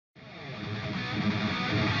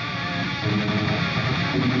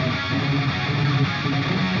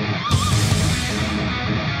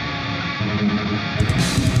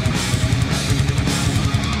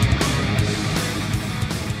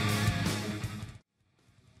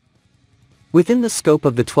Within the scope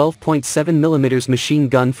of the 12.7mm machine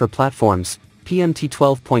gun for platforms, PMT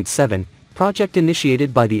 12.7, project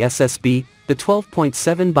initiated by the SSB, the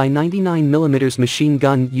 12.7 by 99mm machine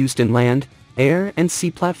gun used in land, air and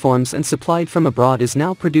sea platforms and supplied from abroad is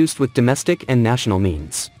now produced with domestic and national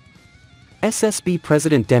means. SSB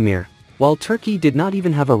President Demir, while Turkey did not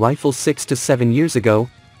even have a rifle 6 to 7 years ago,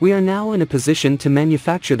 we are now in a position to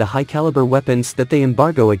manufacture the high-caliber weapons that they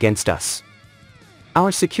embargo against us.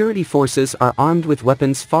 Our security forces are armed with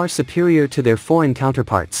weapons far superior to their foreign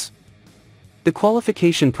counterparts. The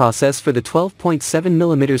qualification process for the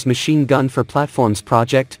 12.7mm machine gun for platforms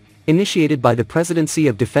project, initiated by the Presidency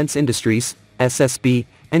of Defense Industries, SSB,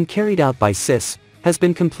 and carried out by CIS, has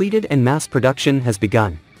been completed and mass production has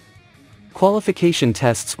begun. Qualification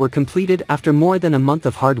tests were completed after more than a month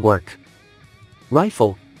of hard work.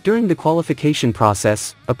 Rifle. During the qualification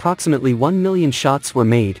process, approximately 1 million shots were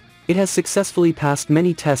made. It has successfully passed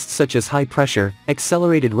many tests such as high pressure,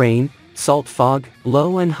 accelerated rain, salt fog,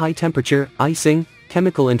 low and high temperature, icing,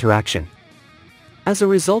 chemical interaction. As a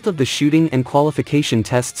result of the shooting and qualification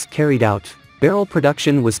tests carried out, barrel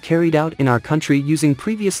production was carried out in our country using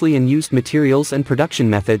previously unused materials and production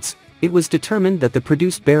methods. It was determined that the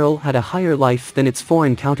produced barrel had a higher life than its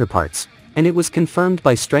foreign counterparts, and it was confirmed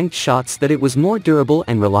by strength shots that it was more durable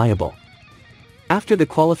and reliable. After the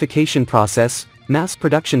qualification process, mass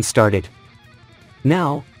production started.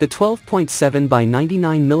 Now, the 12.7 by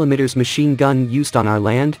 99mm machine gun used on our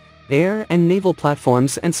land, air and naval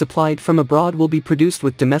platforms and supplied from abroad will be produced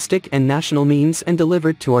with domestic and national means and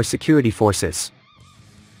delivered to our security forces.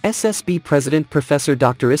 SSB President Professor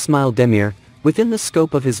Dr. İsmail Demir, within the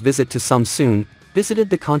scope of his visit to Samsun, visited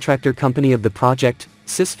the contractor company of the project,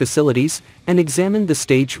 CIS facilities, and examined the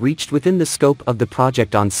stage reached within the scope of the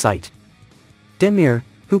project on site. Demir,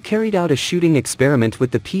 who carried out a shooting experiment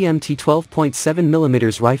with the PMT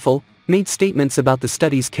 12.7mm rifle, made statements about the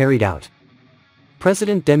studies carried out.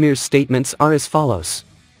 President Demir's statements are as follows.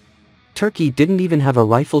 Turkey didn't even have a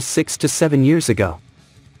rifle 6 to 7 years ago.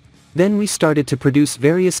 Then we started to produce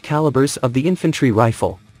various calibers of the infantry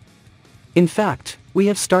rifle. In fact, we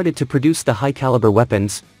have started to produce the high-caliber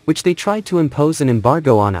weapons, which they tried to impose an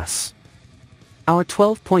embargo on us. Our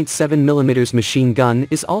 12.7mm machine gun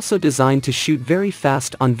is also designed to shoot very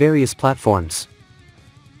fast on various platforms.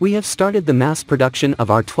 We have started the mass production of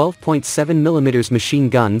our 12.7mm machine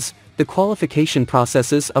guns, the qualification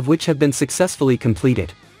processes of which have been successfully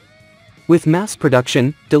completed. With mass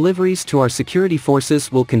production, deliveries to our security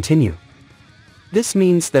forces will continue. This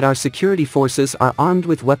means that our security forces are armed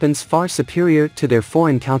with weapons far superior to their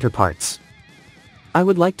foreign counterparts. I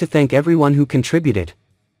would like to thank everyone who contributed.